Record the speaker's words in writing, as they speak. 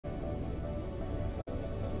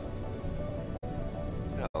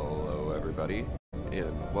everybody,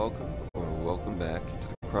 and welcome back to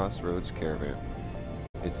the Crossroads Caravan.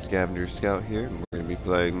 It's Scavenger Scout here, and we're going to be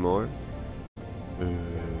playing more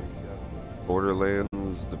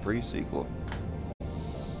Borderlands The Pre Sequel.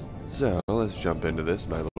 So, let's jump into this,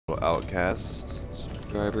 my little outcasts,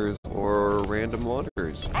 subscribers, or random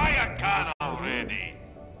wanderers. Fire gun already!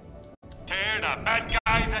 Tear the bad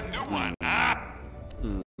guys a new one, huh?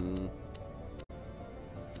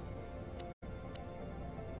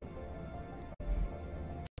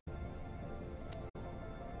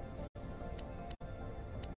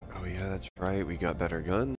 Oh yeah, that's right, we got better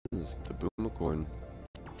guns, the Boomacorn.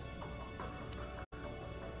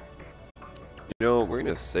 You know, we're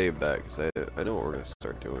gonna save that, because I know what we're gonna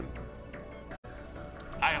start doing.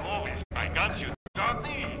 I always buy guns you don't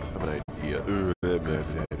need. I have an idea.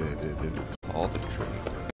 Call the train.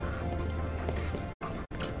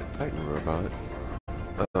 Titan robot.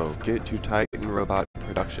 Oh, get to Titan robot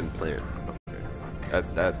production plant. Okay.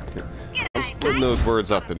 I'm splitting those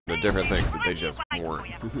words up into different things that they just weren't.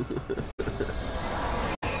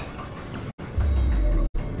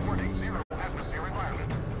 Warning, 0 atmosphere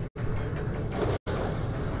environment.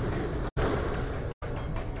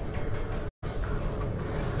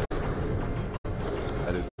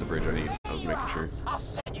 That is the bridge I need. I was making sure. I'll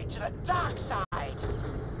send you to the dark side.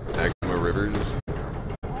 Magma Rivers.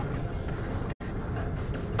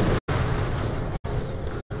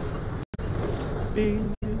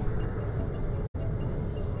 Bing.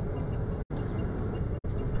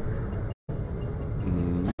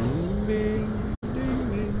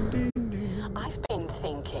 I've been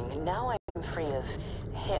thinking, now I'm free of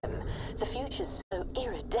him, the future's so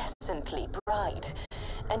iridescently bright.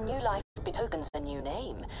 A new life betokens a new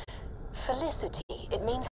name. Felicity, it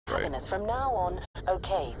means happiness from now on.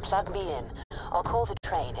 Okay, plug me in. I'll call the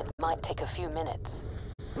train, it might take a few minutes.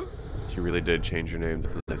 She really did change her name to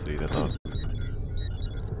Felicity, that's awesome.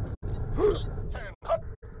 10, cut!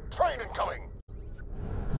 Train incoming!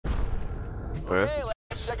 Okay. Okay,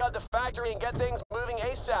 let's check out the factory and get things moving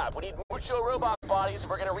ASAP. We need mucho robot bodies if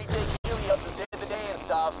we're gonna retake Helios to save the day and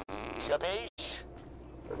stuff. Capiche?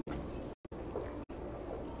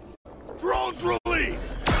 Drones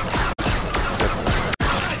released! I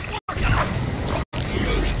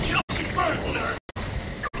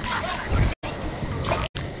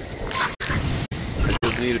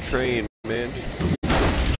just need a train, man.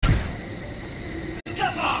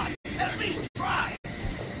 Come on! At least try!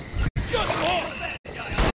 Good lord!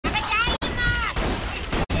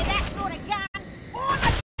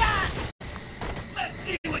 Let's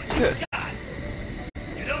see what you got!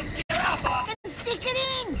 You don't scare out, Bob! Stick it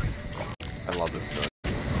in! I love this gun.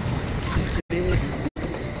 Stick it in.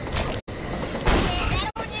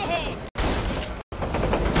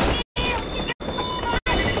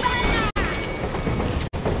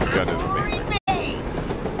 This gun is amazing.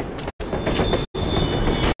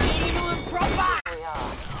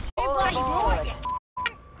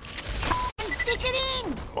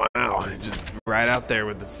 Wow, just right out there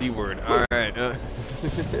with the C word. Alright,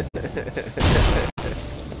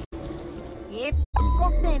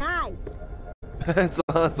 That's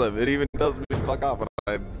awesome. It even tells me to fuck off when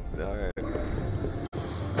alright.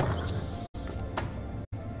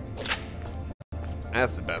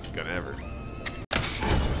 That's the best gun ever.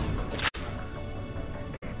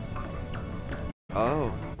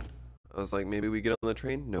 Oh. I was like, maybe we get on the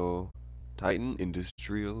train? No. Titan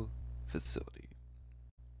Industrial Facility.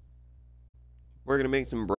 We're gonna make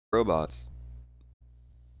some robots.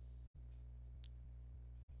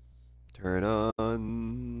 Turn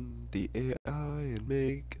on the AI and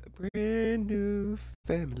make a brand new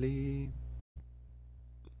family.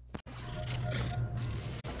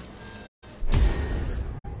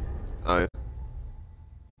 Oh yeah.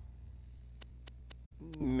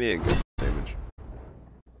 Made good damage.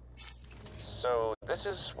 So, this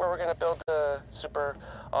is where we're gonna build a super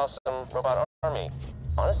awesome robot army.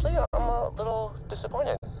 Honestly, I'm a little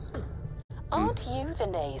disappointed. Aren't you the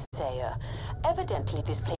naysayer? Evidently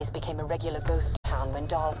this place became a regular ghost town when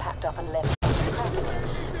Dahl packed up and left the Kraken.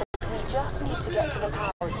 But we just need to get to the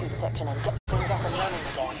power suit section and get things up and running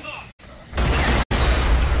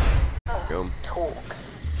again.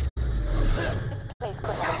 Talks. This place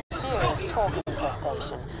could have a serious talk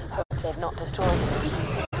infestation. Hope they've not destroyed any key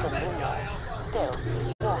systems in there. Still,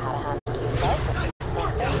 you know how to handle yourself if you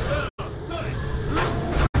something.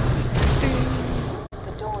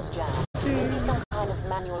 The door's jammed. Maybe some kind of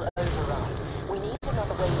manual override. We need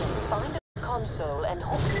another way in. Find a console and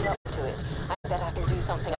hook me up to it. I bet I can do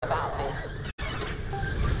something about this.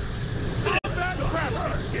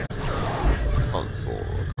 Console.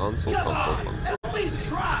 At least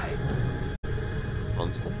try!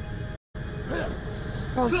 Console.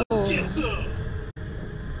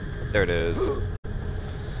 There it is.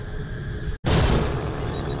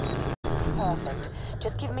 Perfect.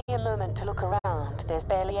 Just give me a moment to look around. There's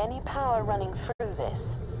barely any power running through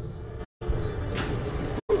this.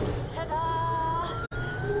 Ta-da!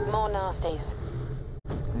 More nasties.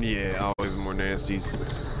 Yeah, always more nasties.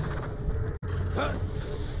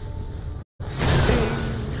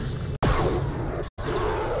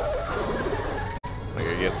 Like,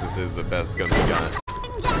 I guess this is the best gun we got.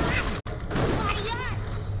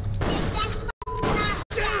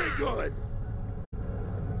 Very good.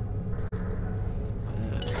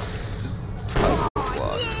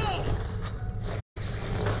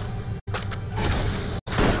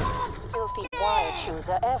 These filthy wire chews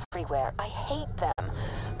are everywhere. I hate them.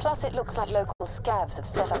 Plus, it looks like local scavs have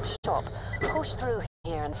set up shop. Push through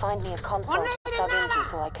here and find me a console to plug into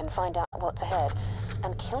so I can find out what's ahead.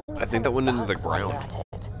 And kill me. I think that went into the bugs while you're ground. at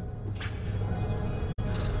it.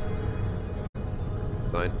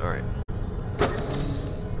 Sign. Alright.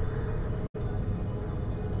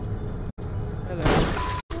 Hello.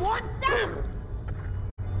 What's up?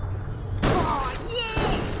 Oh,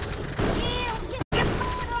 yeah! Yeah, get the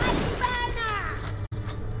phone like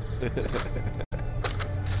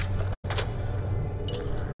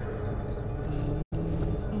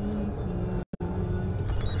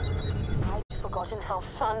I'd forgotten how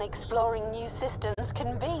fun exploring new systems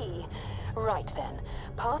can be. Right then,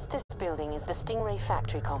 past this building is the Stingray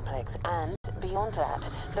factory complex, and beyond that,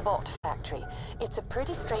 the bot factory. It's a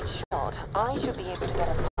pretty straight shot. I should be able to get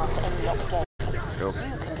us past any locked gates. Nope.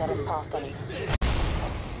 You can get us past any stupid.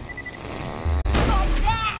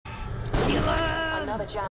 Another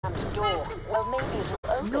jammed door. Well, maybe it'll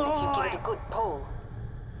open if you give it a good pull.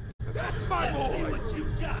 That's my boy!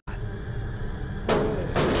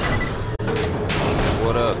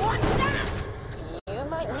 What up? You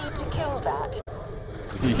might need to kill that.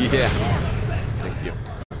 Yeah. Thank you.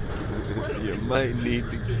 You might need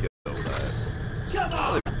to kill that.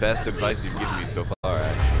 Probably the best advice you've given me so far,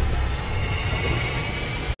 actually.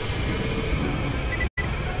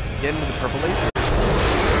 Get into the purple laser.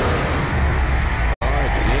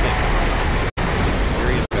 Alright, get it.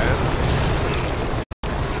 Very advanced.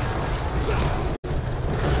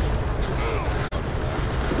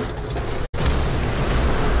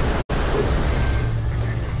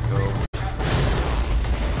 Go.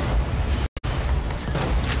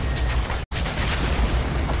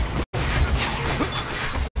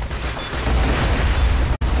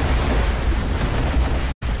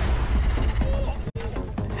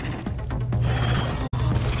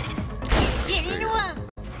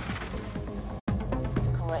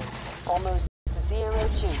 Great. Almost zero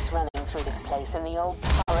juice running through this place, and the old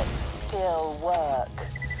turrets still work.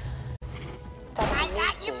 That'll be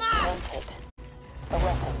me soon, won't it? A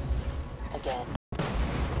weapon. Again.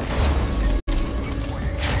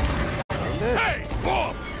 Hey,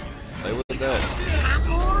 Bob! Play with that.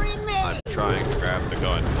 I'm trying to grab the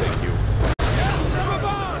gun. Thank you.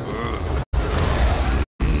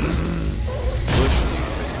 Squish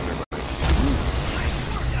these things.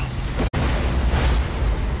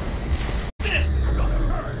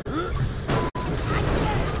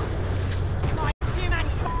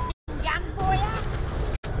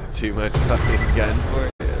 They're too much fucking gun for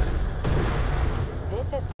you.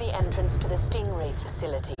 This is the entrance to the Stingray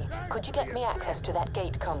facility. Could you get me access to that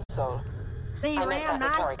gate console? See I meant that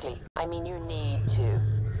rhetorically. I mean, you need to.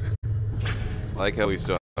 I like how we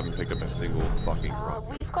still haven't picked up a single fucking rock.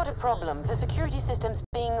 We've got a problem. The security system's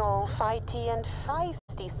being all fighty and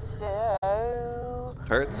feisty, so...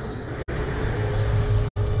 Hurts.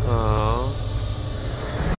 Aww.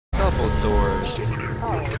 Couple doors.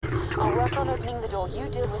 Sorry. I'll work on opening the door. You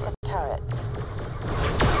deal with the turrets.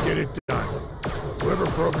 Get it done. Whoever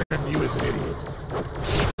programmed you is an idiot.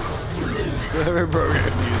 Whoever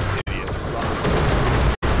programmed you is an idiot.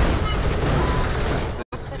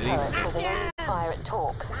 The turrets, so they only fire at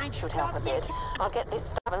talks. Should help a bit. I'll get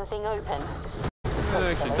this stubborn thing open. That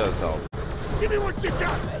actually does help. Give me what you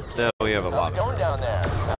got. Now we have a How's lot it of going down there?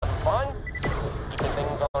 Having fun? Keeping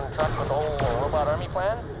things on track with the whole robot army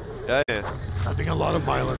plan? Yeah. Nothing a lot of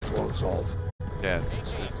violence won't solve. Yes.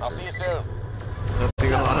 PG, I'll see you soon.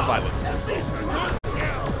 Nothing a lot of violence.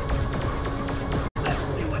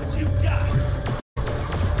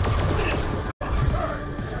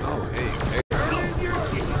 Oh, hey.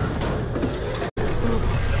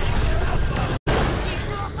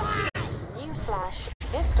 Newsflash.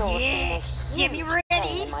 This door's been a huge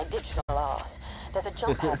pain in my digital arse. There's a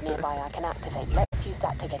jump pad nearby I can activate. Let's use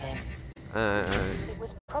that to get in. It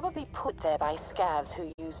was probably put there by scavs who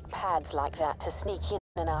used pads like that to sneak in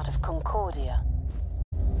and out of Concordia.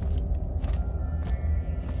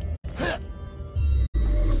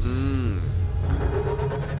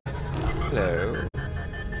 Hello.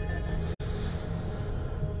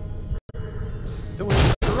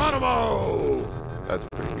 Geronimo! That's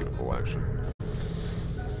pretty beautiful, actually.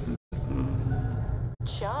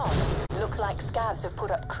 Charm. Looks like scavs have put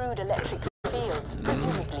up crude electric fields,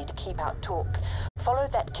 presumably to keep out talks. Follow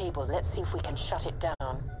that cable. Let's see if we can shut it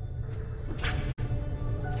down.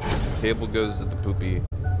 Cable goes to the poopy.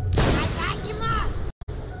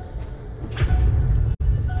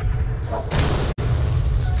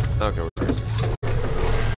 Okay, we're good.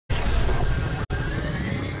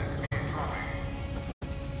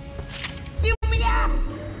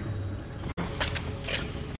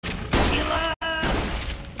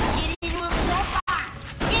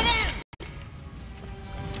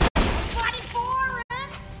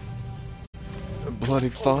 Bloody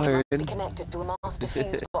fire. Must be connected to a master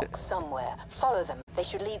fuse box somewhere. Follow them. They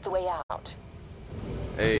should lead the way out.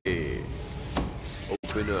 Hey.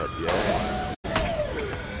 Open up, yeah.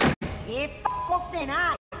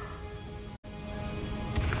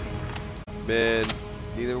 Man,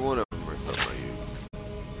 neither one of them are something I use.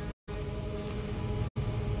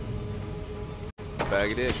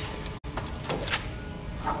 Bag it in.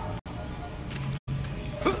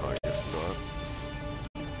 Oh, I guess not.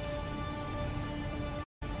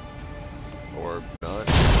 Or not.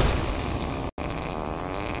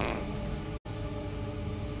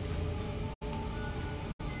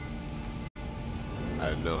 I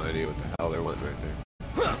had no idea what the hell there went right there.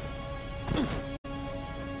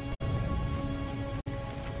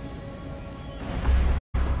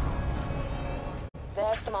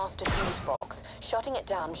 There's the master fuse box. Shutting it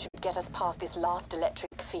down should get us past this last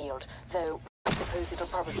electric field, though I suppose it'll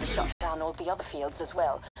probably shut down all the other fields as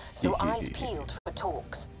well. So eyes peeled for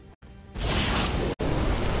talks.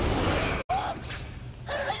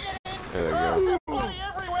 There you go.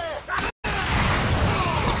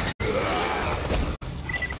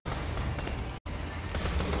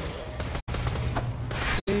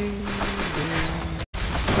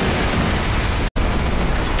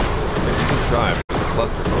 Try, but it's a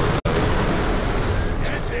cluster mode.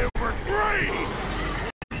 Yes, they were great!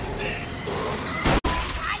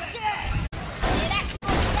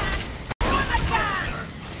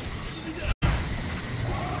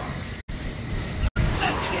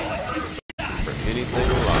 For anything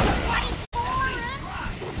alive.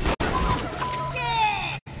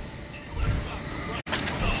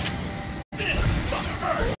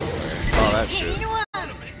 Oh, that shit.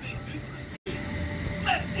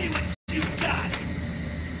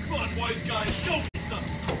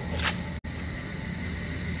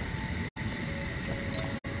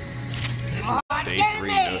 Day 3,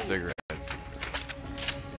 no cigarettes.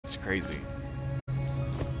 It's crazy. I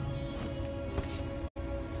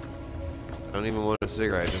don't even want a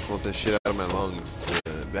cigarette, I just want this shit out of my lungs.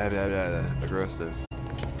 Blah, blah, blah, the grossness.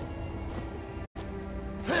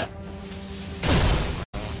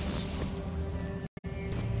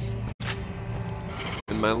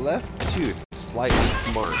 And my left tooth slightly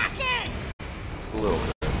smarts. Just a little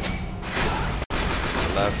bit.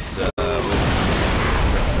 Left,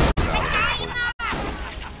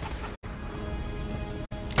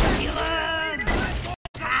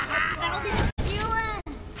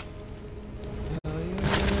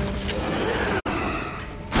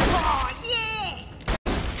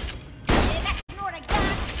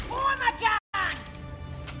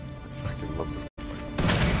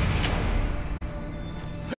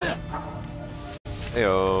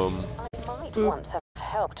 I might once have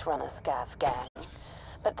helped run a scav gang,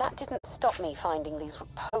 but that didn't stop me finding these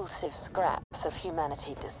repulsive scraps of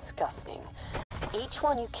humanity disgusting. Each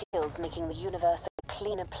one you kill's making the universe a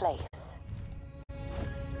cleaner place.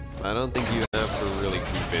 I don't think you have to really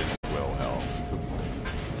convince Will Hell.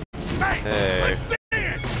 Hey.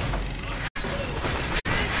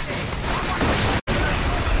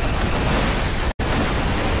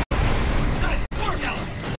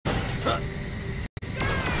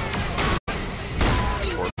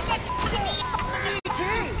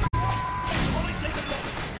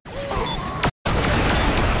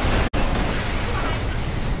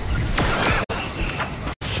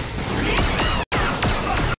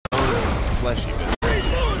 Fleshy bit.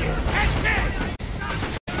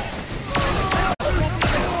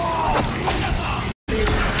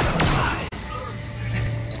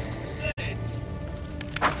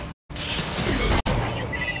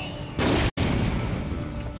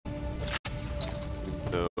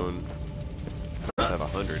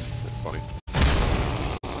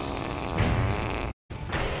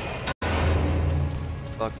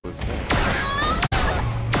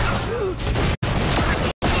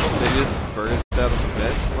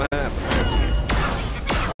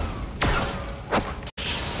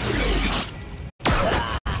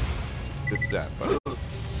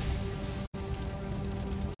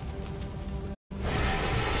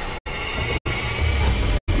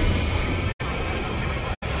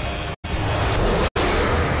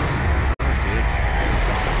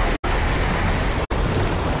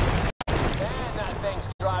 thing's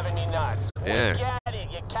driving me nuts. Yeah. We get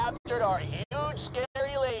it. You captured our huge,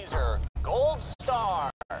 scary laser. Gold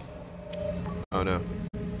star. Oh no.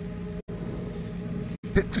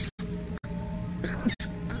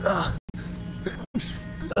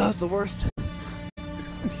 That's the worst.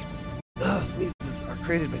 Sneezes are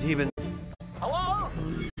created by demons. Hello?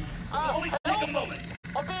 Take a moment.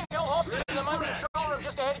 I'm being held hostage in the main control room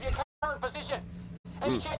just ahead of your current position.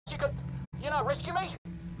 Any chance you could, rescue me?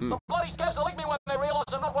 The bloody scabs will lick me when they realize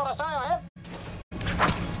I'm not what I say I am.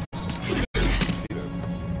 See this.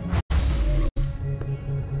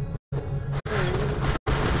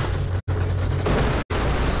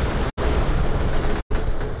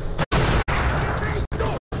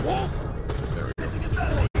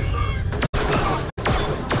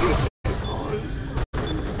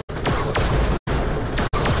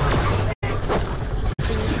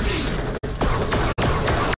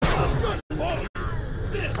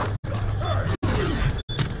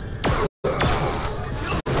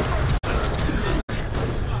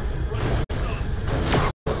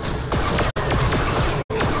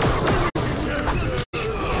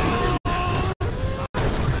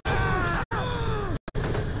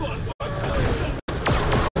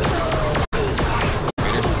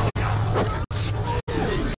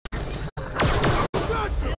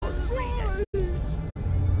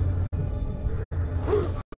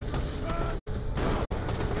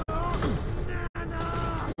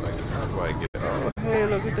 Hey,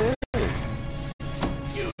 look at this.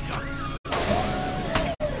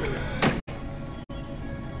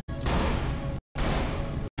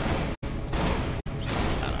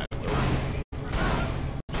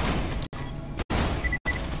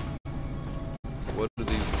 What do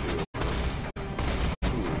these do?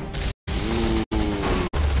 Ooh.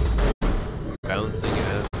 Bouncing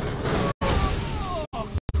acid.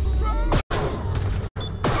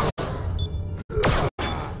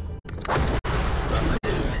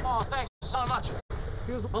 Oh, thanks so much.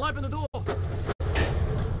 I'll open the door.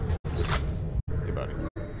 Hey, buddy.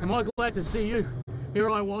 Am I glad to see you? Here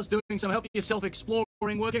I was doing some help-yourself exploring,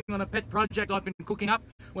 working on a pet project I've been cooking up,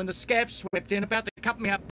 when the scabs swept in, about to cut me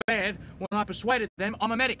up bad, when I persuaded them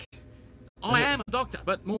I'm a medic. I am a doctor,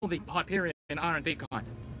 but more the Hyperion R&D kind.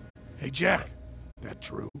 Hey, Jack. That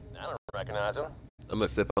true? I don't recognize him. I'm gonna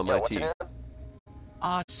sip on Yeah, my what's tea. your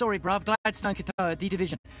name? Sorry, bruv. Gladstone Qatar, D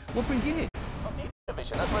Division. What brings you here? Oh, D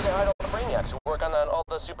Division. That's where they hide all the brainiacs who work on all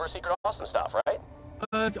the super secret awesome stuff, right?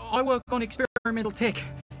 I work on experimental tech.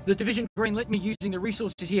 The Division greenlit me using the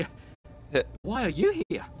resources here. Yeah. Why are you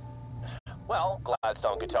here? Well,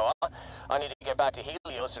 Gladstone Katoa, I need to get back to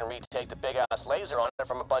Helios and retake the big-ass laser on it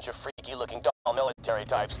from a bunch of freaky-looking doll military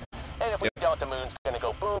types. And if we don't, the moon's gonna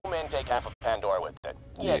go boom and take half of Pandora with it.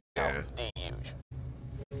 Yeah. The huge.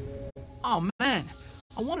 Oh, man.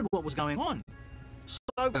 I wondered what was going on. So,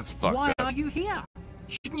 That's fucked why up. are you here?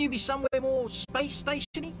 Shouldn't you be somewhere more space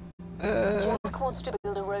station-y? Jack wants to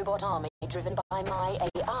build a robot army driven by my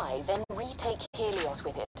AI, then retake Helios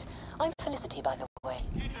with it. I'm Felicity, by the way.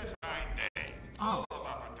 Oh.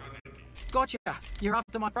 Gotcha. You're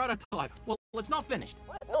after my prototype. Well, it's not finished.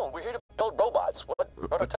 What? No, we're here to build robots. What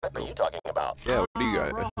prototype are you talking about? Yeah, what do you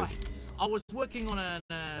got? Right. I was working on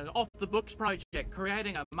an off-the-books project,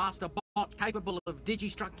 creating a master bot capable of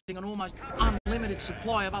digistructing an almost unlimited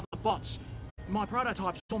supply of other bots. My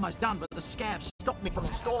prototype's almost done, but the scavs stopped me from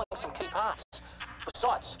installing some key parts.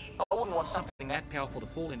 Besides, I wouldn't want something that powerful to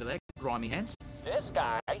fall into their grimy hands. This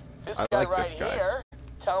guy I right like this guy. here.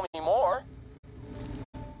 Tell me more.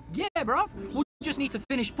 Yeah, bro. We'll just need to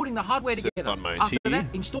finish putting the hardware Sip together. on my After tea.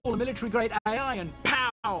 that, install a military-grade AI and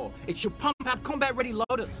pow! It should pump out combat-ready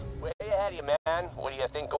loaders. Way ahead of you, man. What do you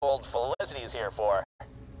think old Felicity is here for?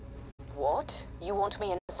 What? You want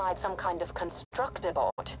me inside some kind of constructor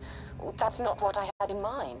bot? That's not what I had in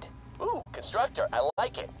mind. Ooh, constructor. I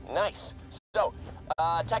like it. Nice. So,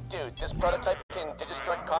 tech dude, this prototype can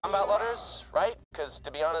digistruct combat loaders, right? Because,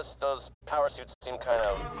 to be honest, those power suits seem kind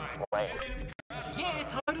of lame.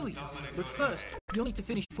 Yeah, totally. But first, you'll need to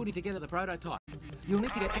finish putting together the prototype. You'll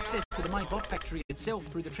need to get access to the main bot factory itself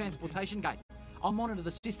through the transportation gate. I'll monitor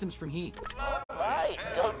the systems from here. Right.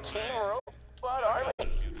 Go Team Robot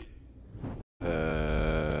Army.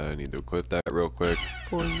 I need to equip that real quick.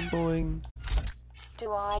 Boing, boing.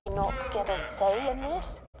 Do I not get a say in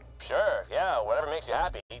this? Sure, yeah, whatever makes you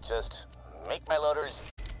happy. Just make my loaders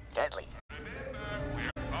deadly.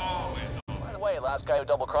 By the way, last guy who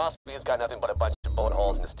double-crossed me has got nothing but a bunch of bullet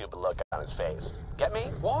holes and a stupid look on his face. Get me?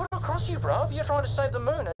 Why would I cross you, bruv? You're trying to save the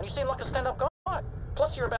moon, and you seem like a stand-up guy.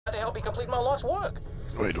 Plus, you're about to help me complete my life's work.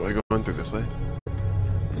 Wait, do I go on through this way?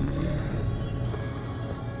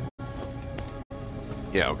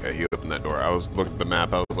 Yeah, okay, he opened that door. I was looking at the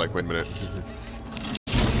map, I was like, wait a minute.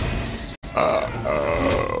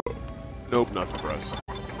 Nope, nothing for us.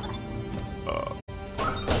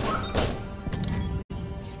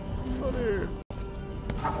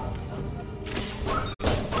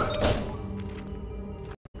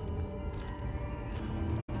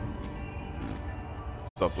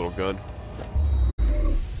 What's up, little gun?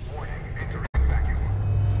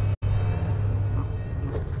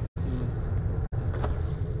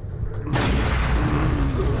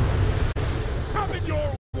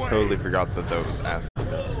 Totally forgot that was acid.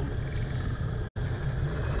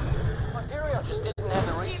 Imperial just didn't have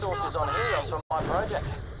the resources on Helios for my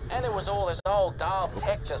project. And there was all this old dialed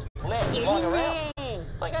tech just left lying around.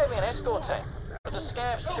 They gave me an escort team, but the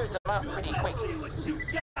scavs chewed them up pretty quick.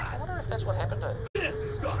 I wonder if that's what happened to them.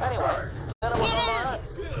 Anyway, then I was on my own.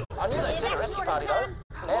 I knew they'd send a rescue party though.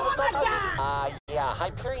 Never stopped hoping. Yeah,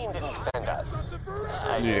 Hyperion didn't send us.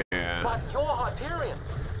 Yeah. But you're Hyperion.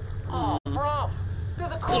 Oh, bruv. They're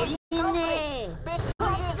the coolest company. Best 3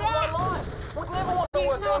 years of my life. Would never want to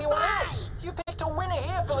work for anyone else. You picked a winner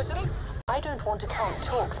here, Felicity. I don't want to count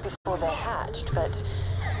talks before they're hatched, but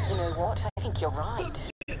you know what? I think you're right.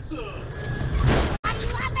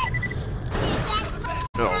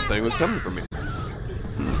 The whole thing was coming from me.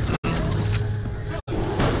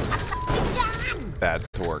 Bad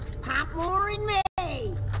torque. Pop more in me.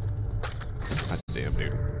 God damn,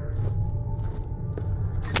 dude.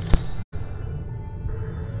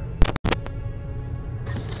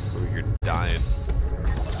 Oh, you're dying.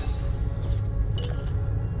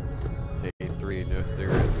 Take 3, no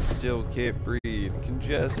cigarettes. Still can't breathe.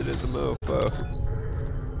 Congested as a mofo.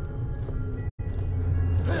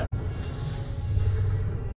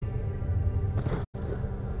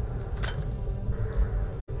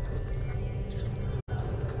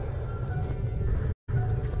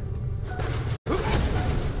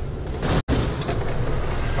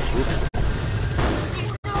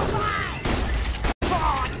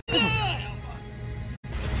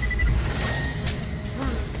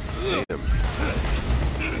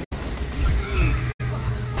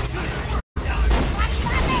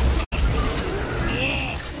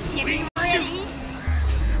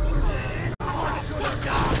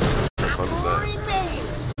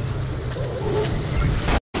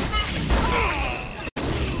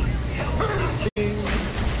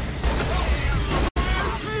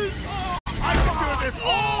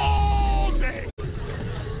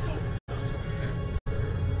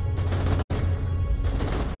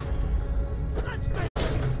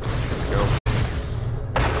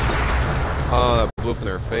 Oh, that blew up in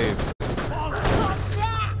their face.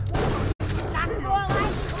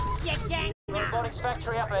 Robotics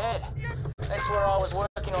factory up ahead. That's where I was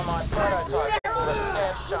working on my prototype before the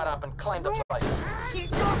scavs shut up and claimed the place.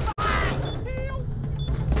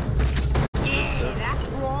 Yeah, that's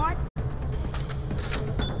right.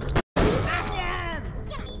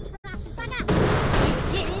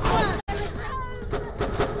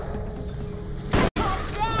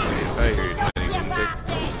 I hear you, tiny lunatic.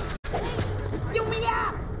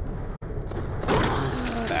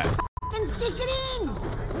 That. And stick it in.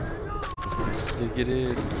 Stick it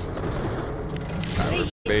in. We're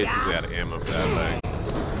basically out of ammo for that thing.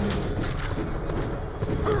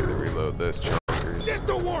 Quickly reload this chunkers. Get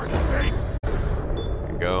to work, Saint!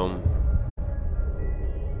 There you go.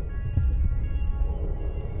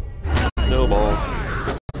 No ball.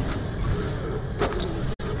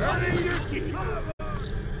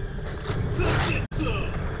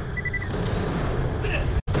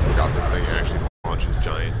 Forgot this thing actually launches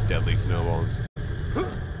giant, deadly snowballs.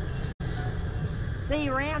 See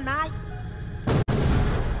you around, mate.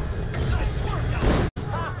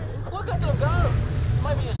 Look at them go!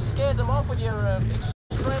 Maybe you scared them off with your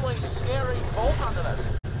extremely scary vault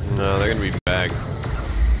hunterness. No, they're gonna be back.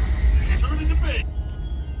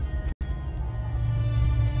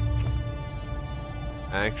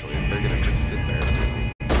 Actually, they're gonna just sit there.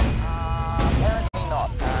 Apparently not.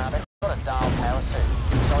 They've got a dial power suit.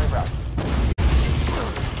 Sorry, bro.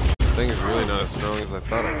 The thing is really not as strong as I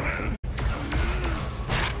thought it was.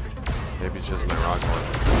 Maybe it's just my rock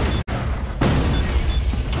launcher.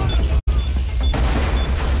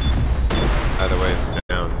 Either way, it's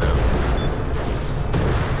down now.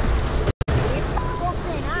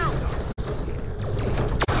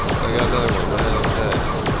 I got another one. What is that?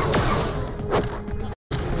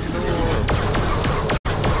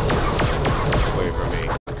 Away from me.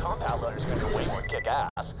 The compound loader's gonna be way more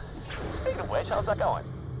kick-ass. Speaking of which, how's that going?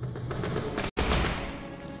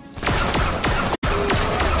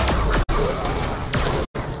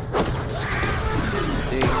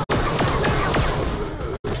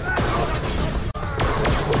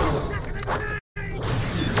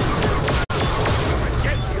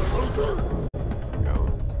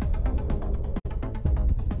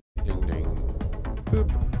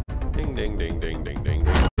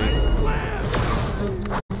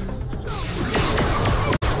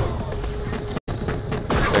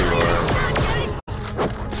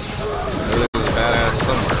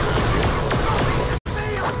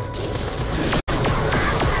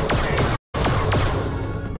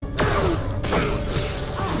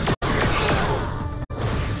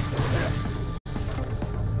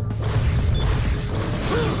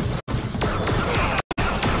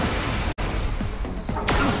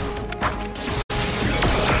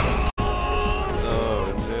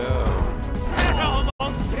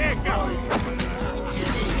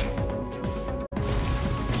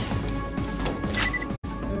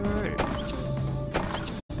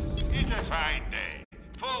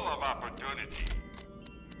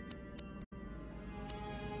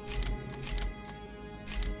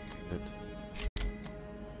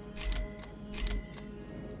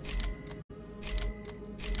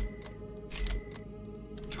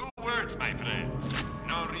 Two words, my friend.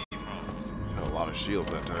 No refund. Had a lot of shields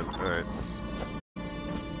that time. Alright.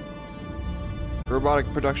 Robotic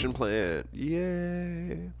production plant.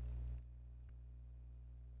 Yay.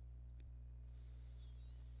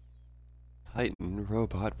 Titan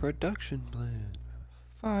robot production plant.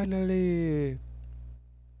 Finally.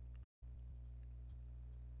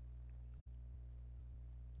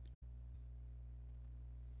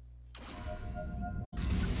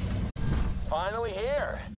 Finally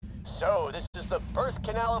here. So, this is the birth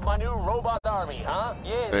canal of my new robot army, huh?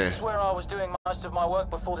 Yeah, this is where I was doing most of my work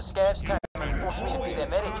before the scavs came and forced me to be their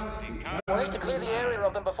medic. I need to clear the area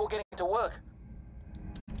of them before getting to work.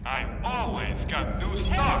 I've always got new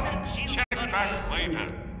stock. Check back later.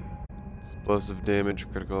 Explosive damage,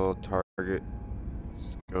 critical target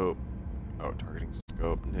scope. Oh, targeting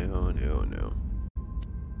scope. No.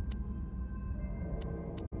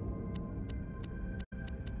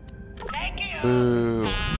 Thank you. Boo.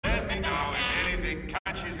 Let me know if anything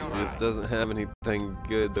catches your eye. This doesn't have anything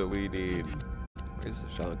good that we need. Where's the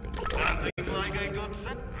shotgun? Nothing like a good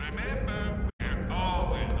set. Remember, we're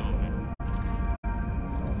always on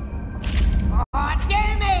Oh,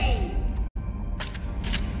 do me!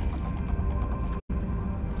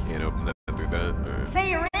 Can't open that through that. Alright. See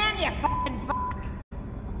you around, you fucking fuck.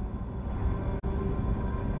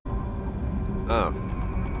 Oh.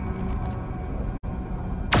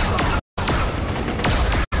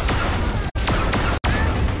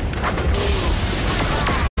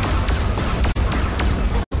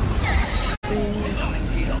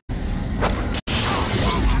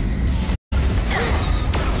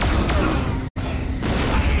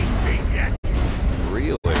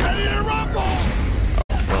 Really?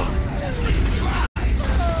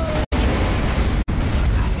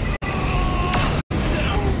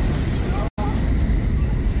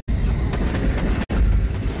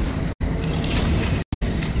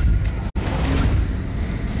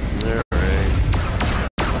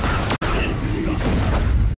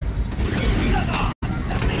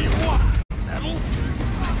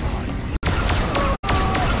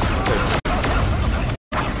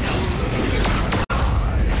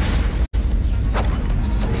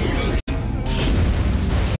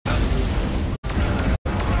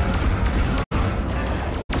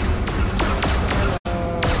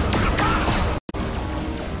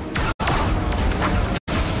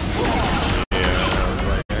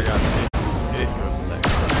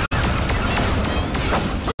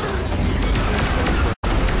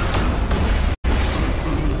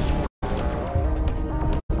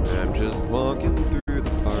 Just walking through the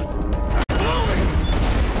park.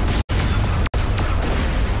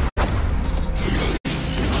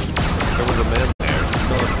 There was a man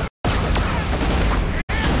there.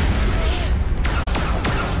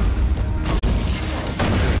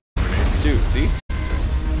 Grenade suit, see?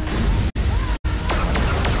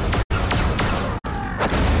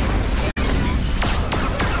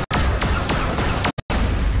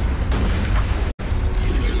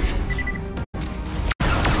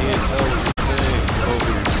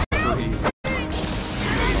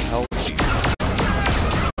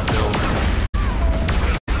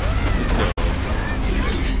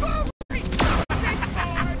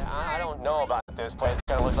 This place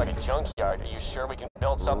kind of looks like a junkyard. Are you sure we can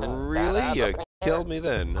build something Really? badass You up in killed here? me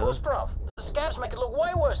then, Of huh? course, bruv. The scavs make it look way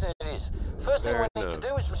worse than it is. First thing Fair we need to enough.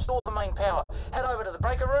 do is restore the main power. Head over to the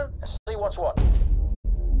breaker room and see what's what. I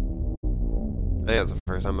think that's the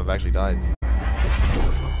first time I've actually died.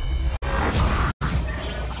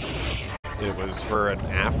 It was for an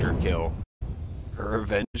after kill. Or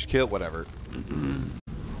revenge kill, whatever.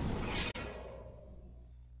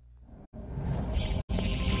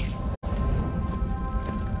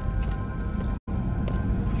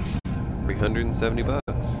 370 bucks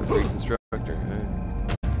for the reconstructor.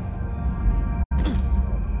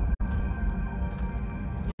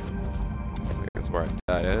 So that's where I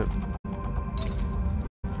died at.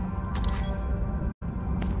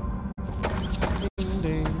 Ding,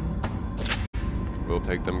 ding. We'll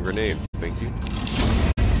take them grenades, thank you.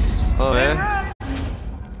 Oh man.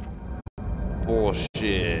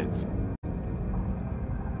 Bullshit.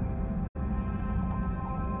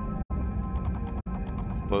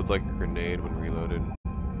 Explodes like a grenade when reloaded.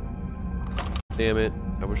 Damn it.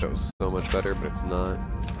 I wish that was so much better, but it's not.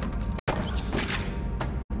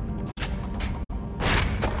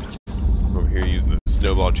 Over here using the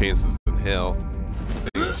snowball chances in hell.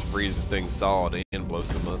 It just freezes things solid and blows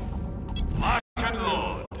them up. Lock and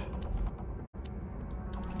load.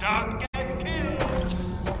 Don't get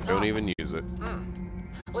killed. Don't even use it.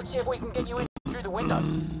 Let's see if we can get you in through the window.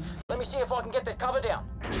 Let me see if I can get the cover down.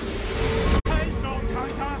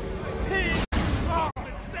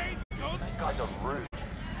 These guys are rude.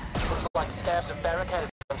 Looks like scavs have barricaded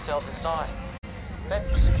themselves inside. That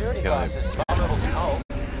security glass is vulnerable to cold.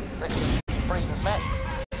 Reckon you should freeze and smash.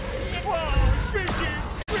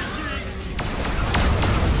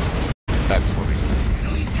 That's funny.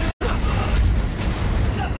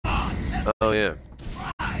 Oh yeah.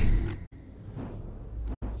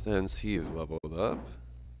 Since he is leveled up,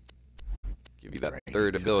 give you that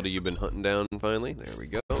third ability you've been hunting down finally. There we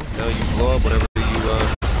go. Now you blow up whenever you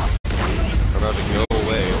are about to go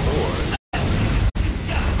away, or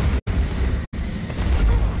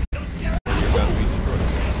you're about to be destroyed.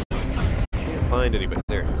 Can't find anybody.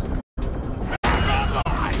 There it is.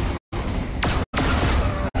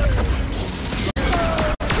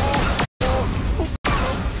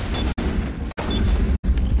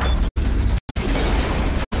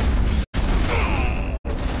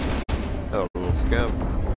 Oh, little scout.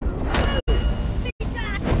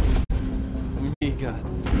 Me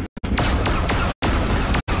guts.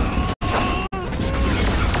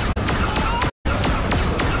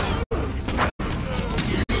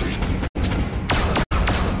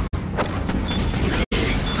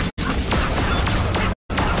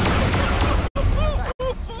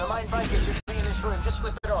 The main breaker should be in this room. Just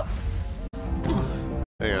flip it on.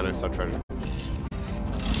 Hang on, I saw treasure.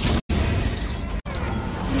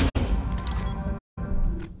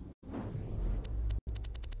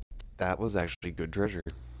 That was actually good treasure.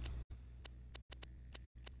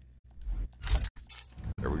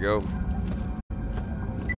 There we go.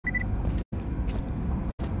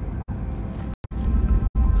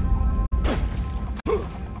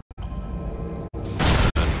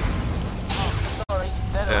 Sorry,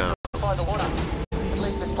 that electrified the water. At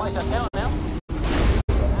least this place has power now.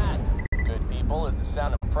 That, good people, is the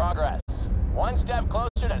sound of progress. One step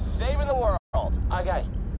closer to saving the world. Okay,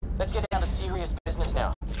 let's get down to serious business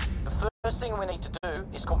now. The first thing we need to do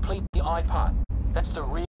is complete the eye part. That's the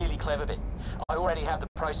really clever bit. I already have the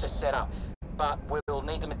process set up, but we'll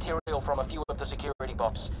need the material from a few of the security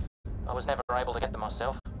bots. I was never able to get them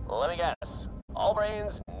myself. Let me guess. All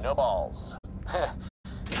brains, no balls. Yeah,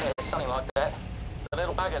 something like that. The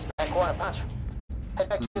little bugger's pack quite a punch. Head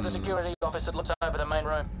back to the security office that looks over the main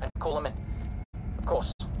room and call them in. Of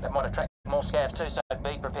course, that might attract more scavs too, so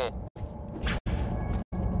be prepared.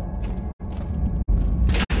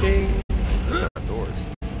 Ding. Doors.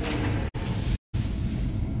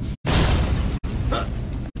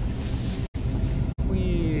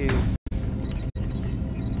 Whee.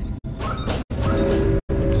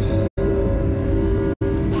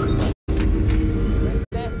 That's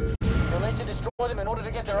them. You'll need to destroy them in order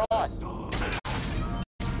to get their eyes.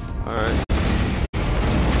 Alright.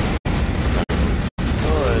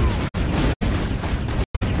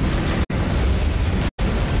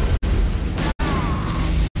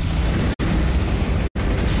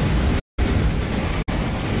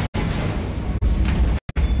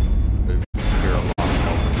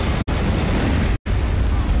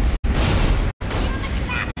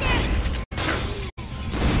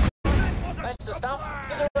 That's the stuff.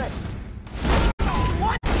 Get the rest.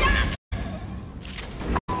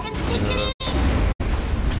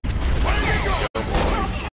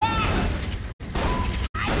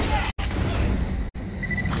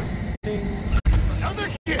 Another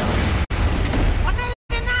kill.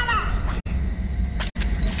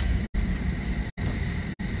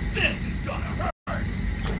 This is gonna hurt.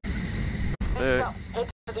 Next up, head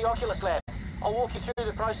to the Oculus lab. I'll walk you through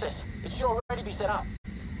the process. It should already be set up.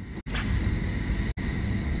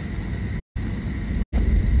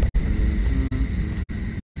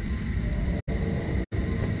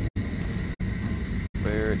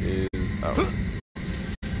 Where is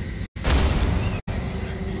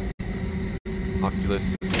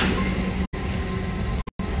Oculus system.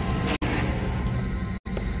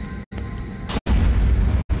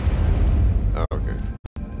 Oh, okay.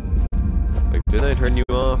 Like, didn't I turn you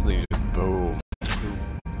off? And then you just boom.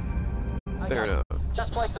 Fair enough.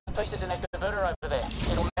 Just place the pieces in that converter over there.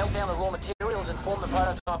 It'll melt down the raw materials and form the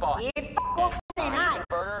prototype eye.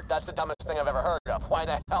 Converter? That's the dumbest thing I've ever heard of. Why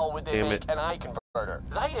the hell would they make an eye converter?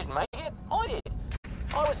 They didn't make it. I did.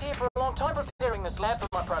 I was here for a long time preparing this lab for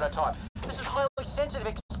my prototype. This is highly sensitive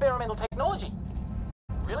experimental technology.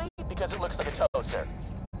 Really? Because it looks like a toaster.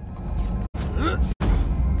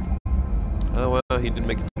 Oh wow, he didn't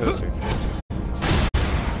make a toaster.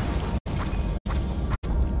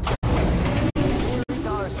 Who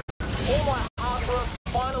knows? All my hard work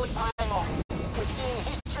finally paying off. We're seeing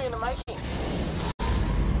history in the making.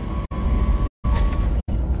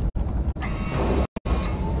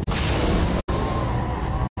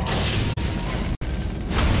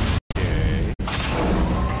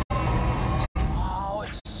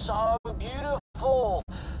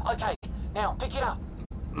 Now, pick it up.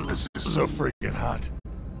 This is so freaking hot.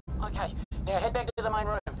 Okay, now head back to the main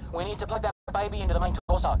room. We need to plug that baby into the main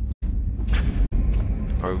torso.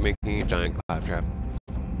 Are we making a giant claptrap?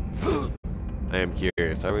 I am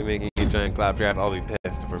curious. Are we making a giant claptrap? I'll be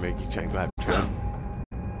pissed if we're making a giant claptrap.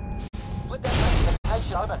 Flip that page and the cage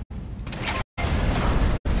should open.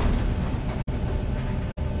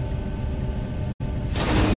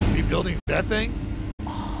 Rebuilding that thing?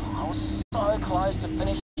 Oh, I was so close to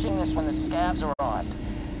finishing this when the scabs arrived.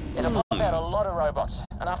 It'll pop out a lot of robots,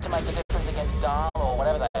 enough to make a difference against Dahl or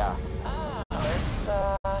whatever they are. Oh, it's,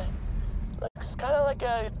 looks kind of like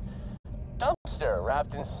a dumpster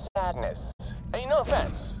wrapped in sadness. Hey, no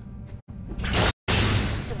offense.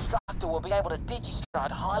 This constructor will be able to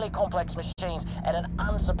digistride highly complex machines at an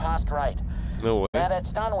unsurpassed rate. No way. Now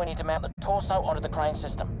that's done, we need to mount the torso onto the crane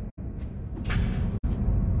system.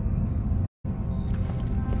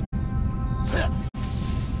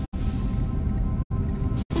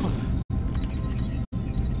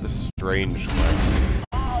 Strange question.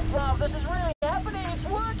 Oh, bro, this is really happening. It's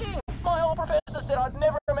working. My old professor said I'd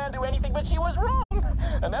never amount to anything, but she was wrong.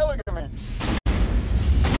 And now look at me.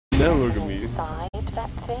 Now look at me. Inside that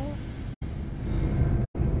thing?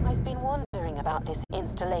 I've been wondering about this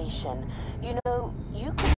installation. You know,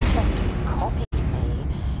 you could just copy me.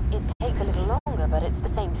 It takes a little longer, but it's the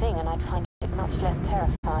same thing, and I'd find it much less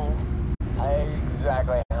terrifying.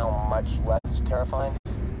 Exactly how much less terrifying?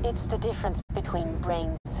 It's the difference between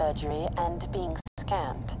brain surgery and being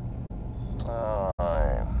scanned.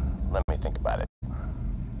 Let me think about it.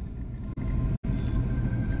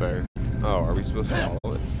 It's fair. Oh, are we supposed to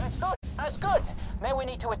follow it? That's good. That's good. Now we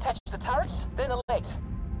need to attach the turrets, then the legs.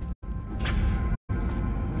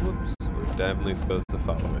 Whoops. We're definitely supposed to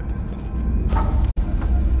follow it.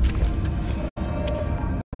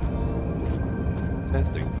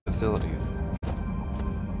 Testing facilities.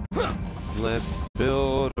 Let's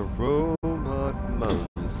build a robot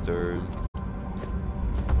monster.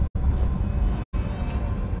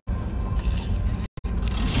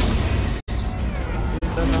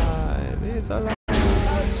 It's alive. It's alive.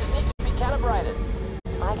 Turrets just need to be calibrated.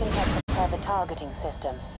 I can help prepare the targeting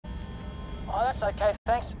systems. Oh, that's okay,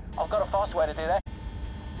 thanks. I've got a fast way to do that.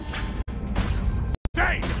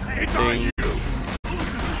 Say, it's on Ding. you.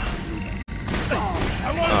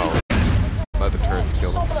 Oh. Let the turrets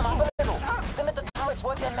kill them. Soften them up a little. Then let the turrets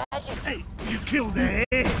work their magic. Hey, you killed it.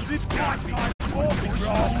 This can't be awful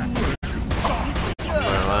wrong.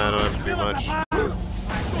 Well, I don't have to do much.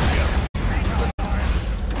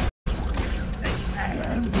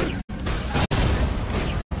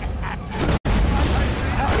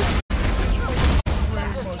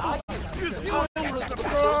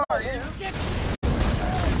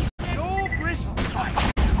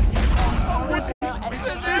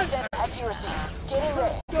 Accuracy. Get in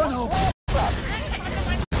there. I swear, bro.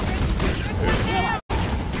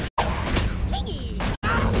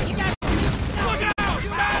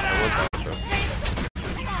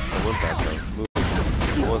 I want that though. Move.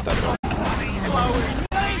 I want that though.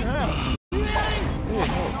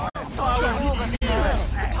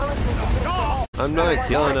 I'm not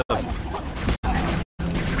killing him.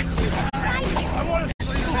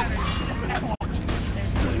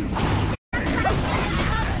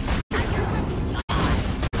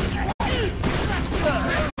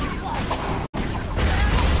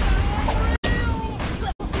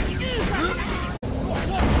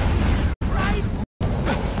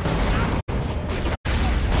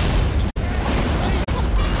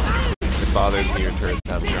 It bothers me your turrets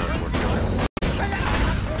haven't gone more times.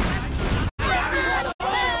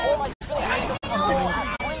 Almost finished. Just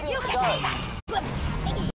 3 minutes to go.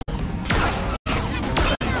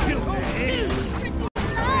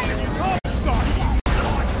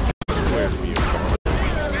 Where's me?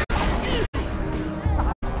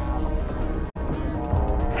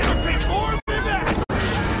 It'll take more than that.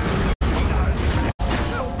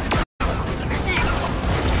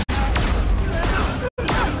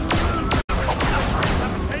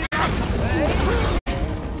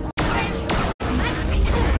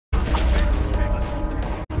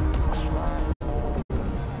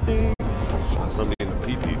 Saw somebody in the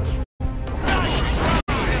pee-pee.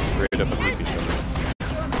 Straight up a pee-pee shot.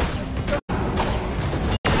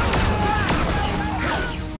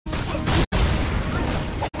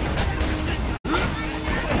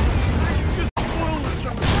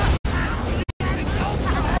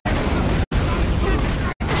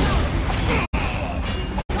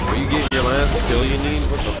 Are you getting your last skill you need?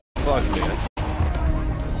 What the fuck, man?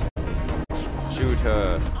 Shoot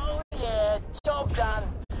her. Oh, yeah. Job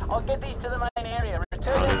done. I'll get these to the main area.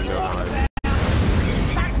 Return I don't them even know to how me. I...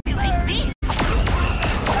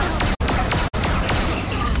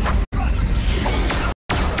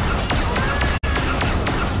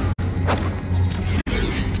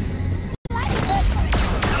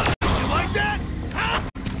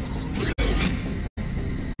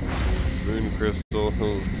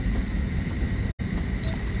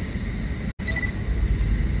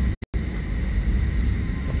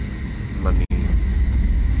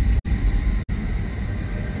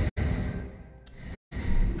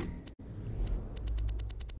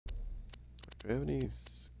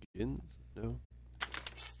 skins? No.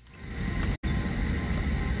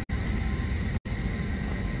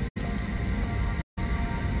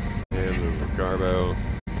 And there's a Garbo.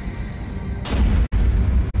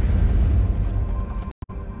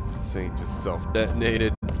 This ain't just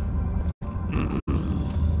self-detonated.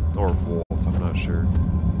 Or wolf, I'm not sure.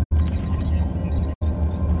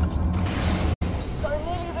 So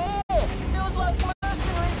nearly there! Feels like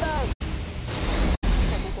mercenary day!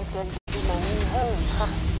 So this is going to be my new home, huh?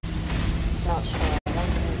 Not sure I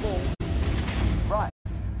want to move in. Right.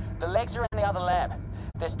 The legs are in the other lab.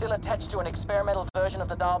 They're still attached to an experimental version of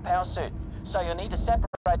the dial power suit. So you'll need to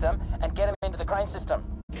separate them and get them into the crane system.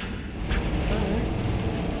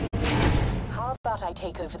 How about I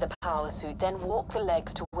take over the power suit, then walk the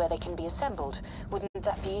legs to where they can be assembled? Wouldn't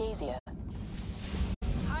that be easier?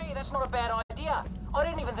 Hey, that's not a bad idea. I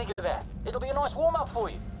didn't even think of that. It'll be a nice warm-up for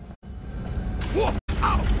you. Whoa!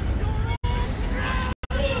 Ow!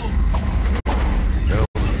 Go.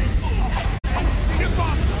 Chip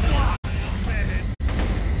off the block!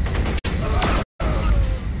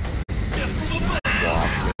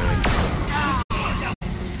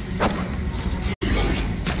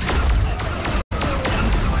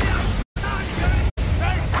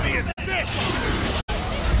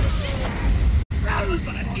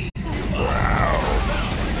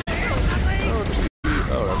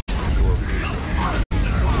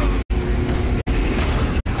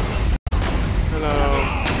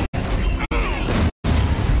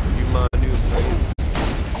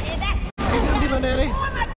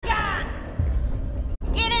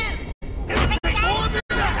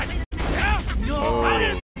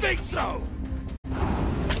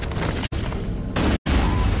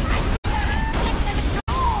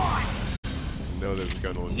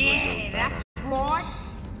 Yeah, that's right.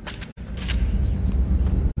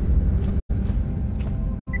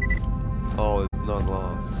 All is not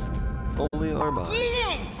lost. Only our mind.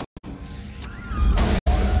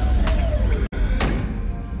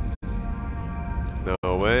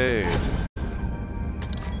 No way.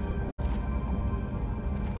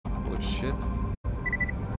 Holy shit.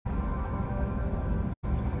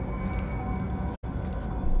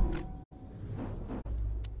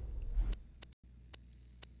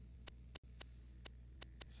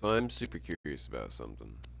 So I'm super curious about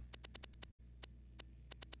something.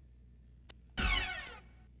 If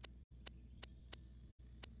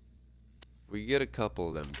we get a couple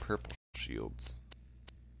of them purple shields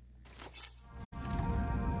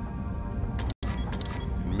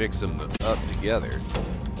and mix them up together,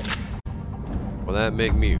 will that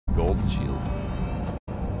make me a golden shield?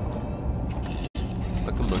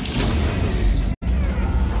 Look at those.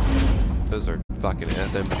 Those are fucking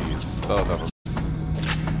SMGs, both of them.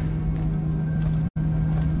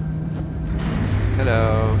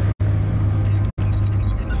 Hello.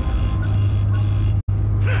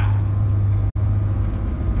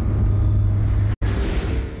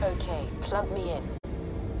 Okay, plug me in.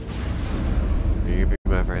 Here you be,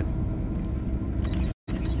 my friend.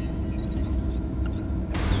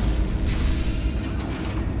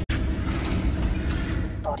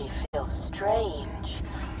 This body feels strange.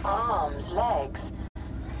 Arms, legs.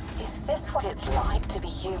 Is this what it's like to be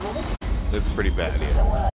human? It's pretty bad, This is the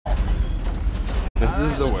yeah. worst. This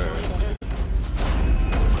is the worst.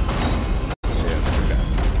 Yeah, it's pretty bad.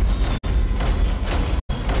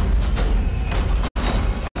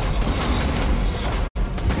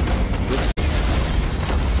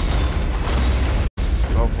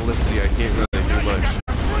 Oh, Felicity, I can't really do much.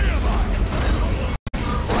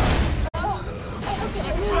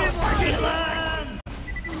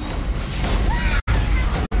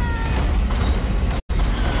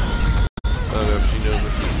 I don't know if she knows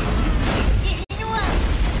what she's doing.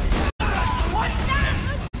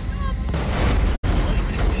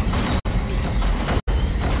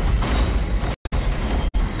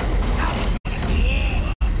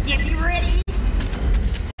 Get me ready.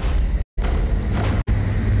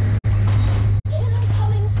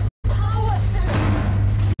 Incoming power suits!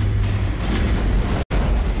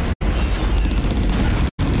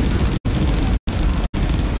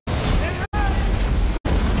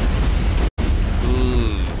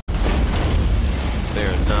 They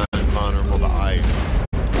are not vulnerable to ice.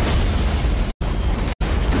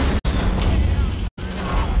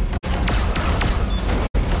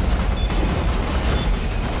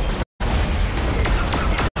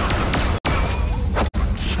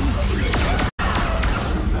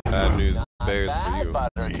 Bad news bears for you.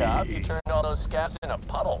 Buttercup. You turned all those scabs into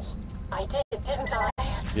puddles. I did, didn't I?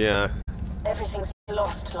 Yeah. Everything's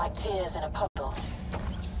lost like tears in a puddle.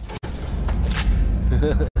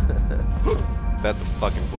 That's a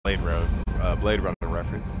fucking Blade Runner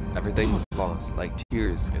reference. Everything was lost, like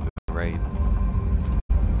tears in the rain.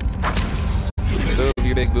 Move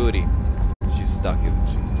your big booty. She's stuck, isn't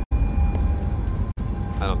she?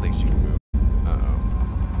 I don't think she can move. Uh-oh.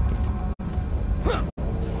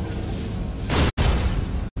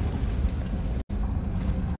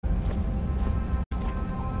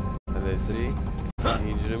 Felicity, I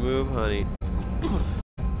need you to move, honey.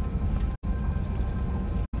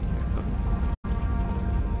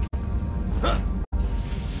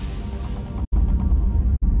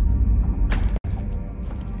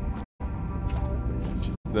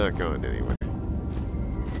 She's not going anywhere.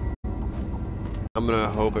 I'm gonna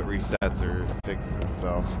hope it resets or fixes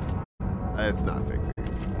itself. It's not fixing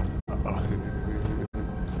itself. Uh-oh.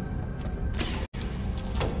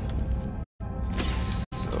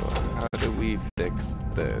 So, how do we fix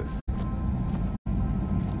this?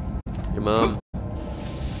 Your mom?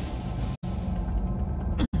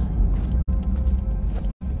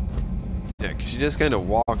 Yeah, 'cause she just kind of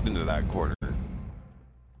walked into that corner.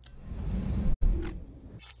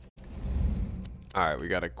 Alright, we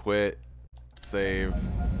gotta quit. Save.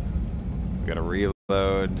 We gotta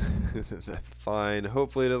reload. That's fine.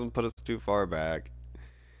 Hopefully it doesn't put us too far back.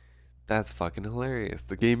 That's fucking hilarious.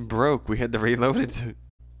 The game broke. We had to reload it.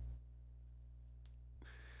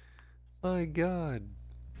 My god.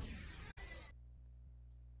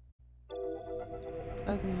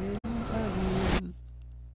 Again.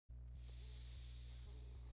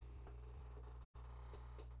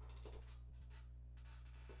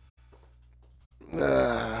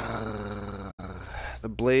 The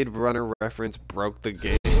Blade Runner reference broke the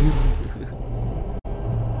game.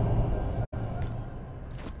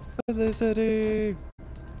 Felicity!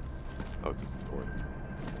 Oh, it's just a door.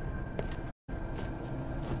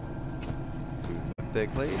 Who's that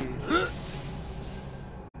big lady?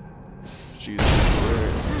 She's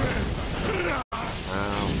weird.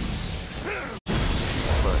 Ow.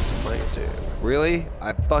 Really?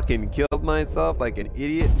 I fucking killed myself like an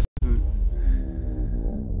idiot?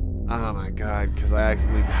 Oh my god, because I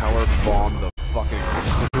accidentally power bombed the fucking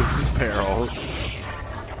explosive barrel.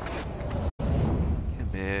 Yeah,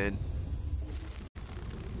 man.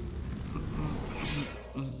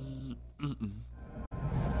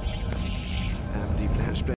 Empty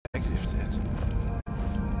flashback shifted.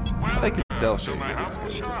 I can tell shit. That's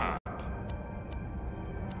good.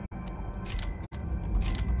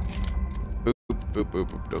 Boop, boop, boop,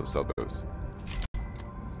 boop. Don't sell those.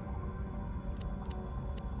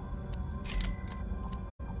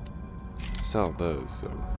 Sell those,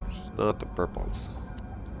 so just not the purples.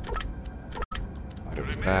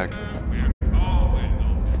 Items back.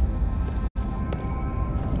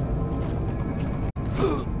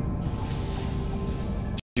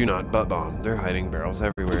 Do not butt bomb. They're hiding barrels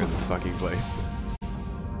everywhere in this fucking place.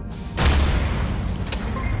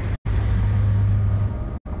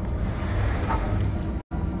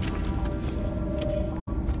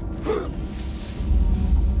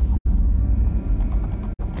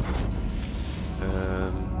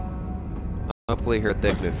 Hopefully her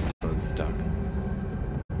thickness is unstuck.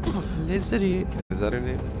 Felicity. Is that her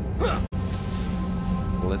name?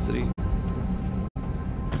 Felicity?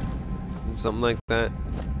 Something like that.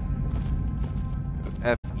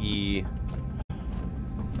 F-E...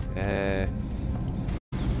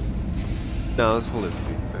 No, it's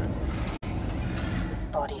Felicity. His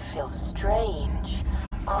body feels strange.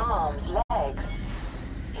 Arms, legs.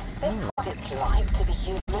 Is this what it's like to be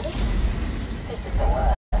human? This is the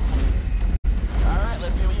worst. Alright,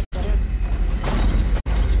 let's see what you can do.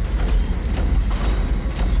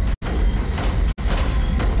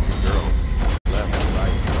 Girl. Left,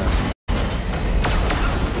 right, left.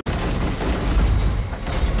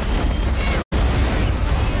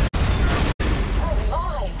 Oh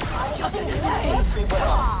my! I'm getting blood everywhere.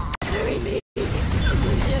 I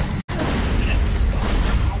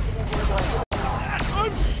didn't enjoy doing that.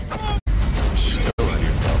 Show on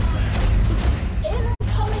yourself.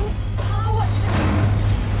 Incoming power cells.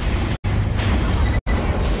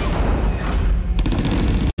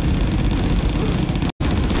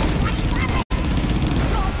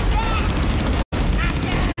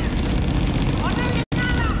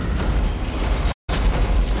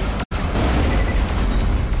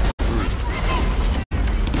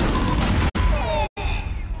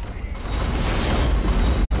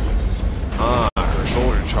 Her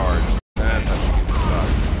shoulder charge. That's how she gets stuck.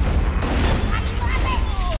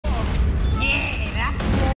 Yeah, that's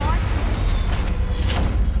more.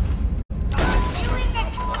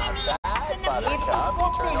 Buttercup, you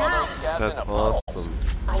turned all those scabs That's into bubbles. awesome.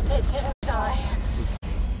 I did, didn't I?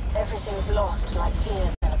 Everything's lost like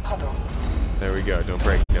tears in a puddle. There we go. Don't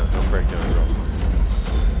break down. Don't break down at all.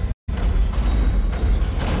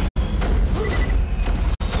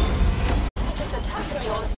 They just attacked me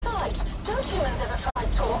on sight. Don't humans ever try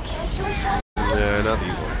talking to each other? Yeah, not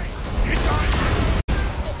these ones.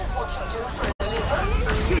 This is what you do for a living?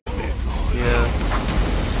 Yeah.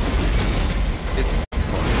 It's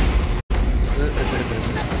fun.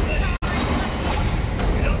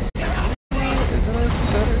 Isn't it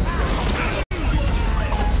better?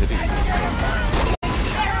 City. I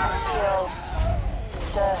feel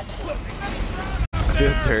dirty.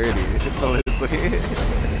 Feel dirty, honestly.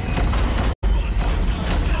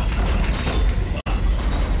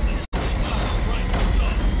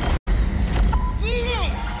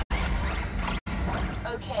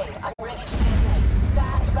 Okay, I'm ready to detonate.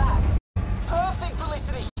 Stand back. Perfect,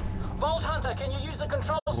 Felicity! Vault Hunter, can you use the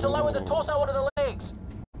controls to lower the torso onto the legs?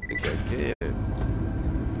 I think I did.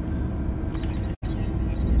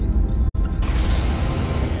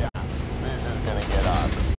 Yeah, this is gonna get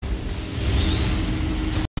awesome.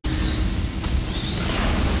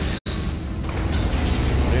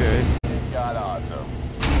 Alright. Got awesome.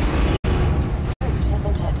 It's great,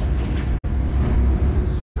 isn't it?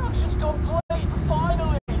 Construction's complete,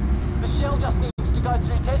 finally! The shell just needs to go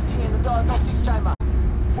through testing in the diagnostics chamber.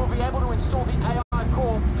 We'll be able to install the AI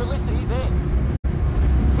core Felicity then.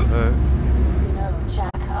 Alright. No,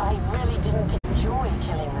 Jack, I really didn't enjoy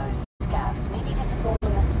killing those scabs. Maybe this is all a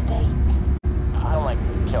mistake. I don't like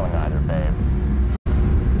killing either, babe.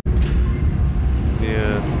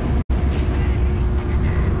 Yeah.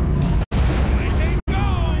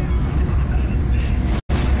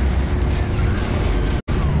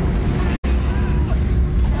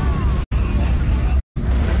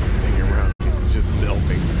 It's just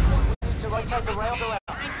melting. Need to rotate the rails around.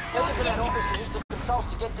 Get into that office and use the controls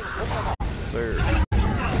to get things moving again. Sir.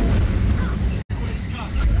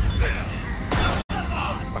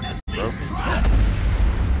 Fucking broken.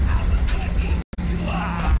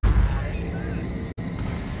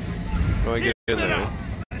 Oh, I get in there.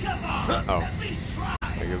 Uh-oh.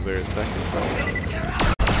 Like, is there a second?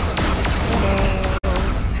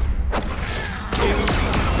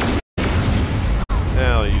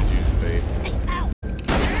 I'll use bait.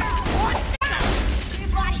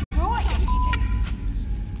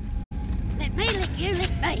 Let me lick you,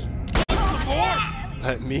 lick me.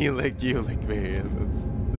 Let me lick you, lick me.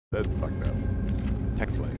 That's fucked up. Tech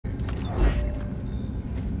flag.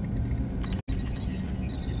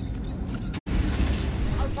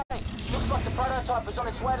 Okay, looks like the prototype is on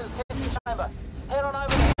its way to the testing chamber. Head on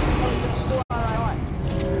over there so we can install our AI.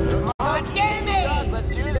 Oh, damn it! Doug, let's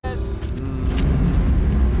do this.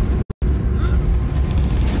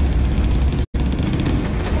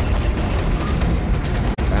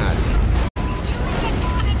 Bad.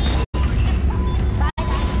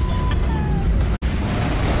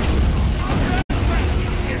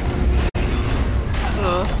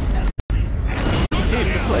 Came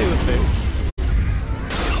to play with me.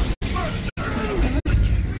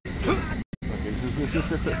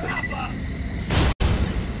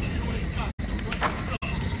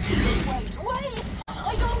 Wait!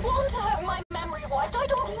 I don't want to have my memory wiped. I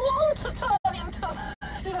don't want to turn into...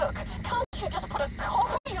 Look, can't you just put a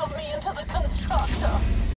copy of me into the constructor?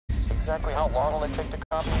 Exactly how long will it take to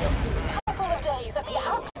copy him? Couple of days at the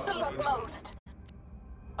absolute most.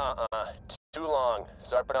 Too long.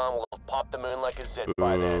 Zarpedon will have popped the moon like a zit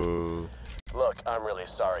by then. Ooh. Look, I'm really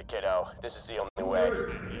sorry, kiddo. This is the only way.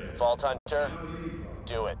 Vault Hunter,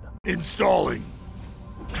 do it. Installing.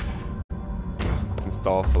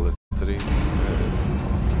 Install Felicity.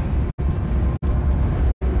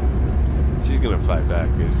 She's gonna fight back,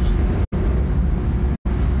 isn't she?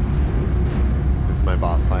 Is this my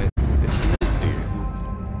boss fight? It's Felicity.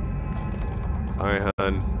 Sorry,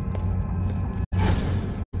 hon.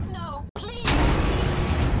 No, please.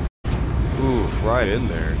 Oof, right in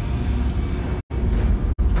there.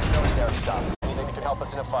 Military stuff. Anything that could help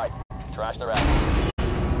us in a fight. Trash the rest.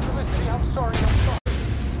 Felicity, I'm sorry.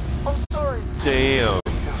 I'm sorry. Damn.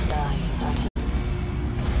 Myself dying. I can...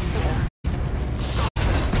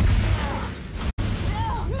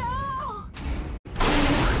 No!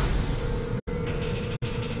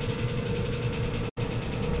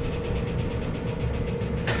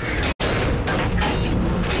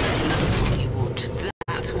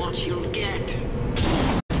 That's what you'll get.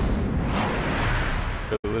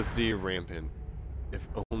 Felicity rampant. If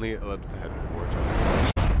only Ellipsa had more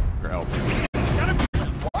time. For help.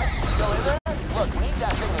 What? She's still in there? Look, we need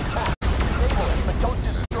that thing intact. Disable it, but don't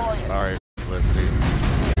destroy it. Sorry, Felicity.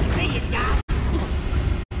 See you, Doc.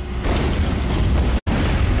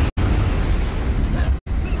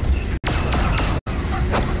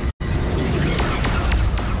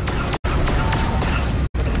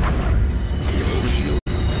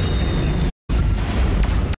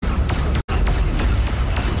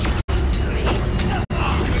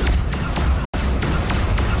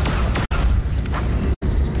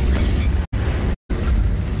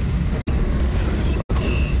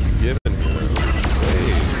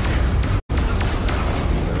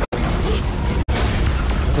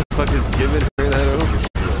 just giving her that overshield.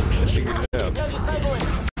 I figured it out. You're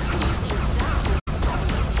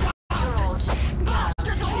all just scabs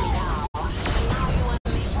to me now. And now you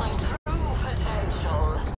unleash my true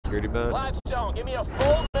potential. Security bot. Gladstone, give me a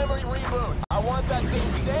full memory reboot. I want that thing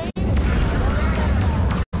sane.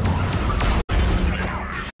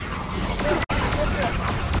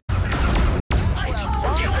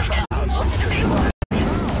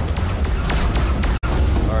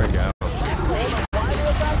 Alright, guys. Why are you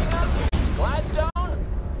attacking us? Gladstone?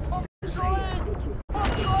 I'm trying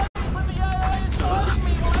but the AI is fighting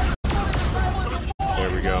me. Why are you disabling the war?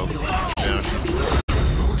 There we go. Down.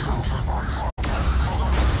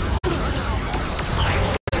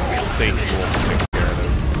 Saint will take care of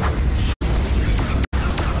this.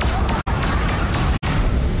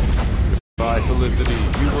 Bye, Felicity.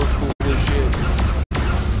 You were cool as shit.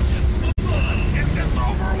 Get this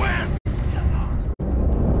over with!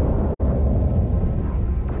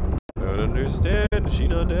 Don't understand. Is she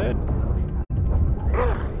not dead?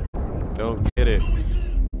 Don't get it.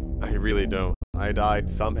 I really don't. I died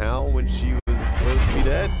somehow when she was supposed to be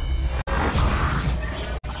dead.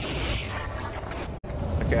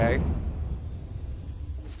 Okay.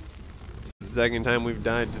 It's the second time we've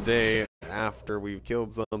died today after we've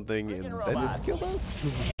killed something and then it's killed us.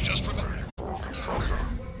 Just remember.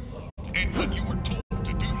 And what you were told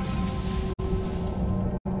to do.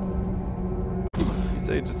 You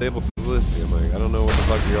say disable Felicity. I'm like, I don't know what the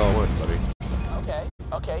fuck you all want, buddy.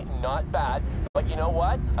 Okay, not bad. But you know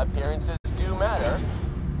what? Appearances do matter.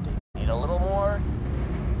 They need a little more.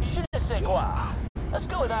 Je ne sais quoi. Let's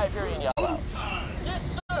go with Hyperion Yellow.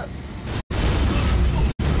 Yes, sir.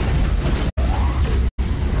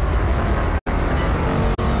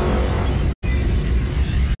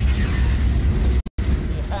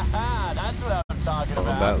 Yeah, that's what I'm talking about.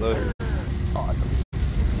 Combat loader. Awesome.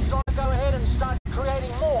 So go ahead and start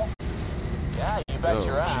creating more. Yeah, you bet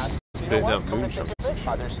your ass. You know spitting what? out Come to moonshine. think of it,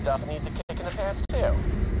 other stuff needs a kick in the pants too. Let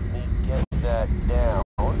me get that down.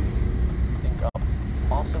 Think up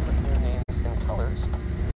awesome new names and colors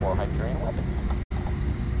for Hyperion weapons.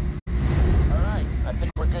 Alright, I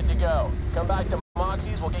think we're good to go. Come back to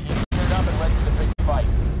Moxie's, we'll get you geared up and ready for the big fight.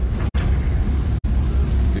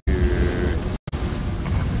 Dude.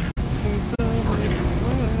 So many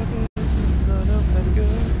weapons, none of them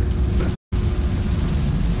good.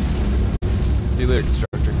 See you later,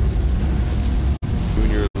 constructor.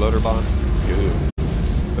 Doing your loader bots, good.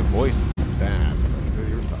 The voice is bad. Who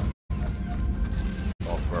you were talking?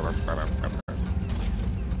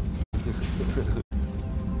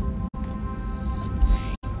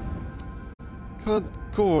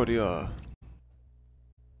 Concordia.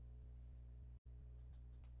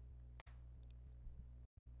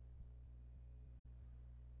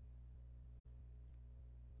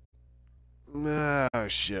 Oh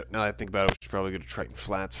shit. Now that I think about it, we should probably go to Triton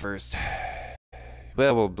Flats first.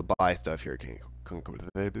 Well, we'll buy stuff here. Concordia.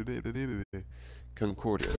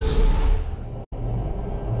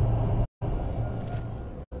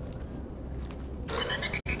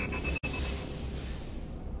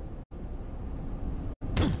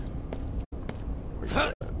 Where's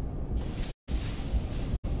that?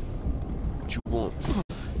 What you want?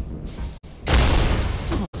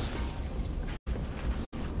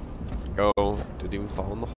 Go. Didn't even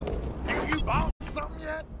fall in the hole. Have you bought something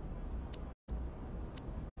yet?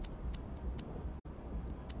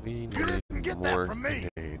 We You need didn't get that more from me.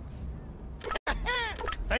 grenades.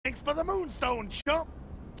 Thanks for the moonstone, chump.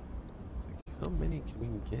 How many can we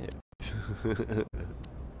get?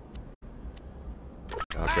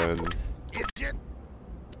 Shotguns. Idiot.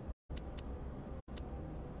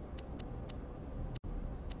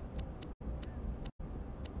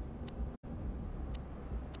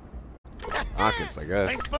 Rockets, I guess.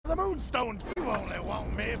 Thanks for the moonstone. You only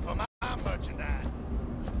want me for my merchandise.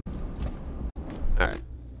 Alright.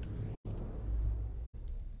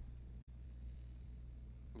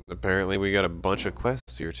 Apparently we got a bunch of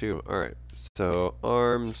quests here too. Alright, so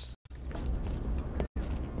arms.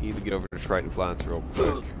 Need to get over to Triton Flats real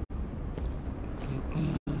quick.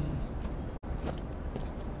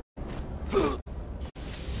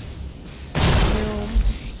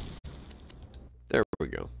 There we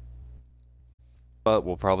go. But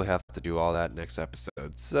we'll probably have to do all that next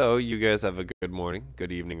episode. So you guys have a good morning,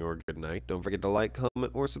 good evening, or good night. Don't forget to like,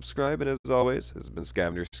 comment, or subscribe. And as always, this has been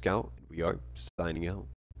Scavenger Scout. We are signing out.